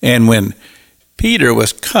And when Peter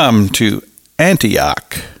was come to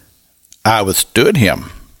Antioch, I withstood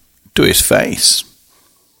him to his face,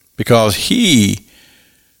 because he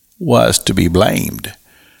was to be blamed.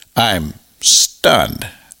 I'm stunned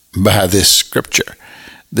by this scripture.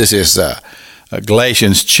 This is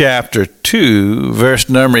Galatians chapter 2, verse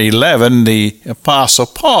number 11. The Apostle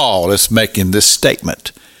Paul is making this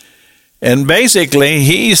statement. And basically,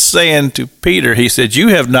 he's saying to Peter, he said, you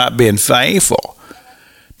have not been faithful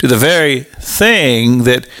to the very thing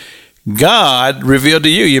that God revealed to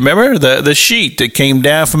you. You remember the sheet that came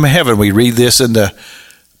down from heaven? We read this in the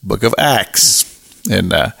book of Acts.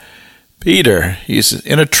 And Peter, he's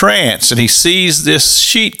in a trance, and he sees this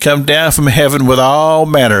sheet come down from heaven with all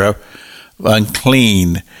manner of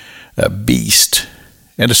unclean beast.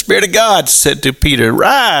 And the Spirit of God said to Peter,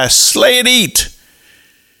 rise, slay and eat.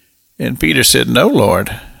 And Peter said, no,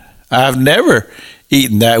 Lord, I've never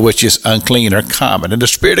eaten that which is unclean or common. And the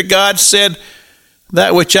Spirit of God said,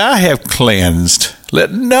 that which I have cleansed,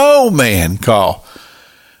 let no man call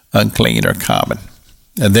unclean or common.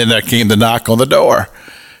 And then there came the knock on the door.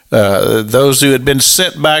 Those who had been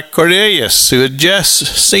sent by Cornelius, who had just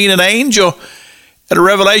seen an angel at a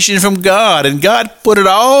revelation from God, and God put it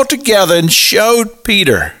all together and showed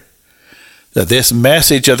Peter that this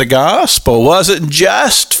message of the gospel wasn't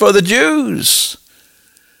just for the Jews,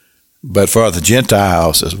 but for the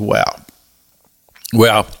Gentiles as well.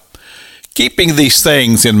 Well, keeping these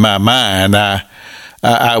things in my mind,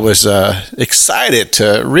 I was excited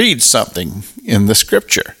to read something in the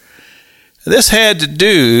scripture. This had to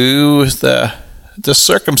do with the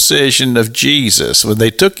circumcision of Jesus. When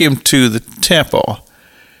they took him to the temple,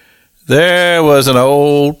 there was an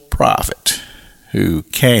old prophet who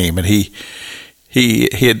came, and he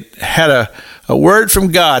had a word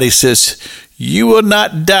from God. He says, you will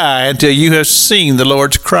not die until you have seen the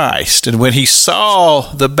Lord's Christ. And when he saw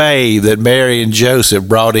the babe that Mary and Joseph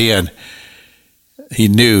brought in, he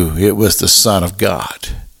knew it was the Son of God.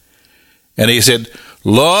 And he said,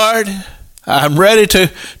 Lord, I'm ready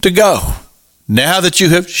to go, now that you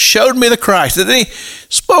have showed me the Christ. And then he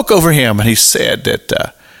spoke over him, and he said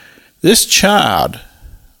that this child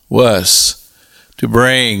was to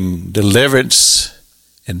bring deliverance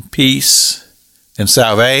and peace and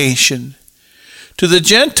salvation to the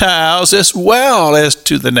Gentiles as well as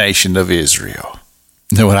to the nation of Israel.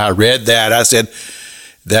 And when I read that, I said,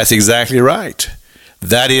 that's exactly right.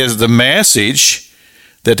 That is the message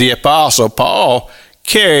that the Apostle Paul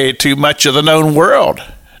carried to much of the known world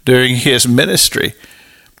during his ministry.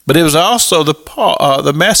 But it was also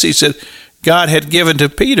the message that God had given to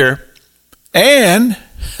Peter, and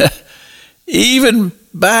even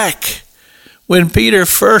back when Peter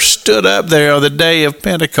first stood up there on the day of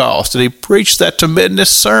Pentecost, and he preached that tremendous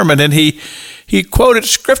sermon, and he quoted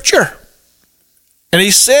scripture, and he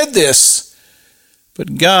said this,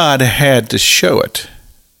 but God had to show it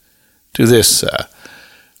to this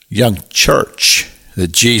young church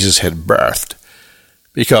that Jesus had birthed,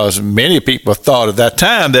 because many people thought at that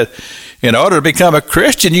time that in order to become a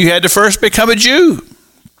Christian, you had to first become a Jew.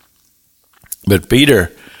 But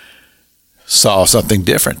Peter saw something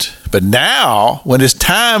different. But now, when it's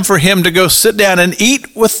time for him to go sit down and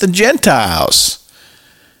eat with the Gentiles,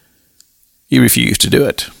 he refused to do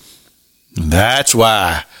it. And that's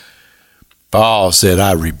why Paul said,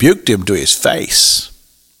 I rebuked him to his face.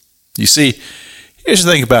 You see, here's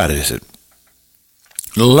the thing about it, is that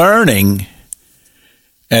learning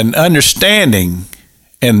and understanding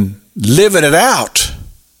and living it out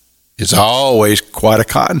is always quite a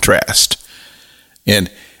contrast.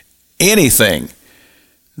 And anything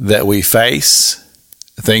that we face,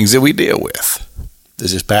 things that we deal with.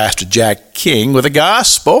 This is Pastor Jack King with the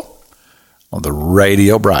gospel on the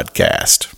radio broadcast.